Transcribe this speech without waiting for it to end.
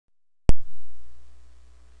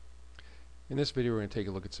In this video we're going to take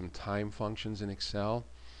a look at some time functions in Excel.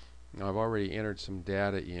 Now I've already entered some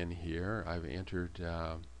data in here. I've entered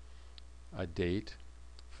a date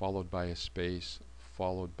followed by a space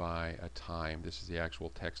followed by a time. This is the actual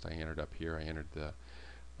text I entered up here. I entered the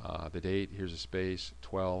date. Here's a space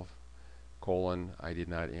 12 colon. I did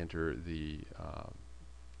not enter the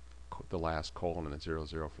last colon and the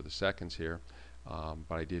 00 for the seconds here,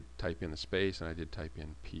 but I did type in the space and I did type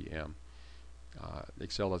in PM.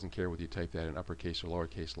 Excel doesn't care whether you type that in uppercase or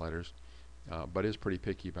lowercase letters, but is pretty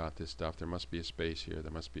picky about this stuff. There must be a space here, there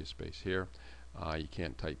must be a space here. You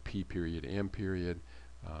can't type P period, M period.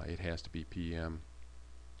 It has to be PM.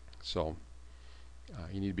 So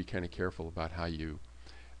you need to be kind of careful about how you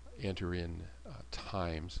enter in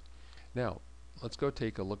times. Now let's go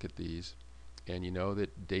take a look at these, and you know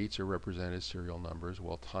that dates are represented as serial numbers.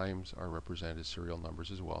 Well, times are represented as serial numbers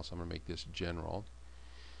as well, so I'm going to make this general.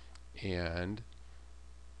 And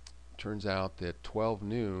turns out that 12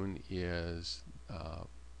 noon is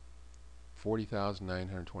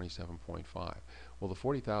 40,927.5. Well, the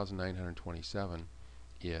 40,927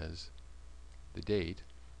 is the date,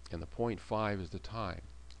 and the 0.5 is the time.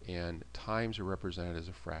 And times are represented as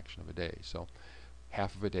a fraction of a day. So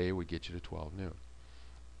half of a day would get you to 12 noon.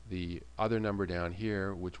 The other number down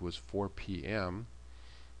here, which was 4 p.m.,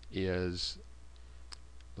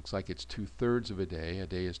 looks like it's 2/3 of a day. A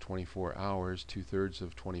day is 24 hours. 2/3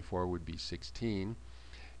 of 24 would be 16.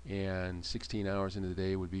 And 16 hours into the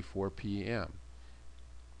day would be 4 p.m.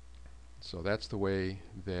 So that's the way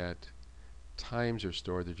that times are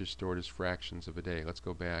stored. They're just stored as fractions of a day. Let's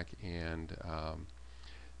go back and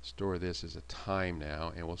store this as a time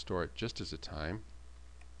now, and we'll store it just as a time.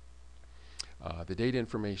 The date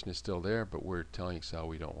information is still there, but we're telling Excel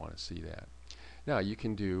we don't want to see that. Now you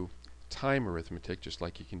can do time arithmetic just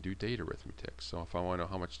like you can do date arithmetic. So if I want to know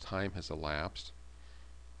how much time has elapsed,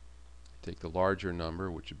 take the larger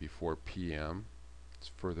number, which would be 4 p.m.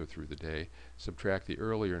 It's further through the day, subtract the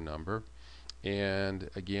earlier number, and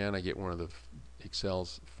again I get one of the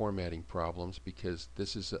Excel's formatting problems, because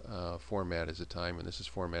this is format as a time and this is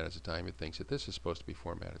format as a time. It thinks that this is supposed to be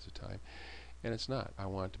format as a time, and it's not. I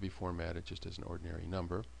want it to be formatted just as an ordinary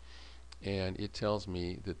number. And it tells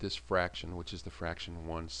me that this fraction, which is the fraction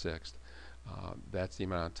 1/6, that's the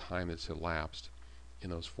amount of time that's elapsed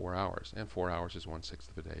in those 4 hours. And 4 hours is 1/6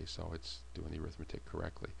 of a day, so it's doing the arithmetic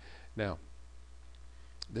correctly. Now,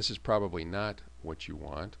 this is probably not what you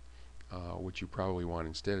want. What you probably want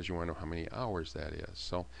instead is you want to know how many hours that is.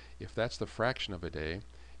 So if that's the fraction of a day,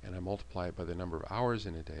 and I multiply it by the number of hours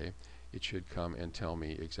in a day, it should come and tell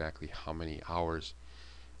me exactly how many hours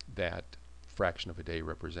that fraction of a day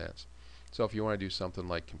represents. So if you want to do something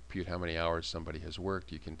like compute how many hours somebody has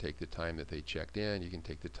worked, you can take the time that they checked in, you can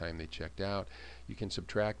take the time they checked out, you can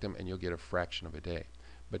subtract them, and you'll get a fraction of a day.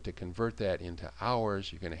 But to convert that into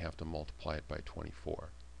hours, you're going to have to multiply it by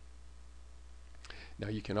 24. Now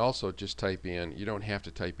you can also just type in, you don't have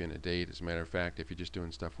to type in a date. As a matter of fact, if you're just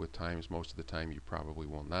doing stuff with times, most of the time you probably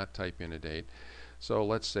will not type in a date. So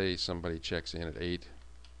let's say somebody checks in at 8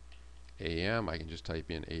 a.m. I can just type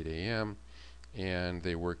in 8 a.m. and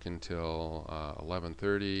they work until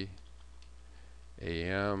 11:30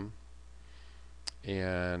 a.m.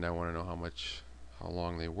 and I want to know how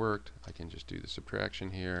long they worked. I can just do the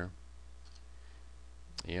subtraction here,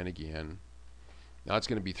 and again, now it's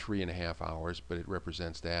going to be 3.5 hours, but it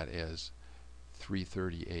represents that as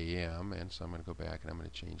 3:30 a.m. and so I'm going to go back and I'm going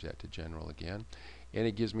to change that to general again, and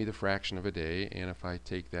it gives me the fraction of a day. And if I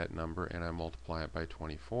take that number and I multiply it by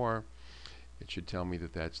 24, it should tell me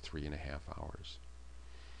that that's 3.5 hours.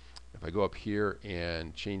 If I go up here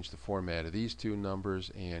and change the format of these two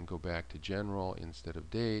numbers and go back to general instead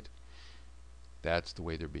of date, that's the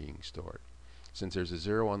way they're being stored. Since there's a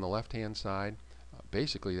 0 on the left hand side,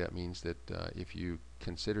 basically that means that if you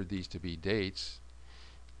considered these to be dates,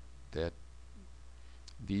 that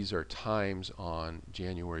these are times on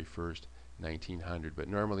January 1st, 1900. But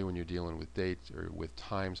normally when you're dealing with dates or with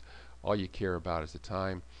times, all you care about is the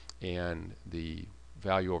time, and the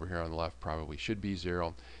value over here on the left probably should be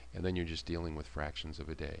 0, and then you're just dealing with fractions of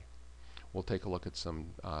a day. We'll take a look at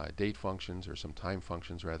some date functions, or some time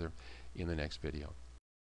functions rather, in the next video.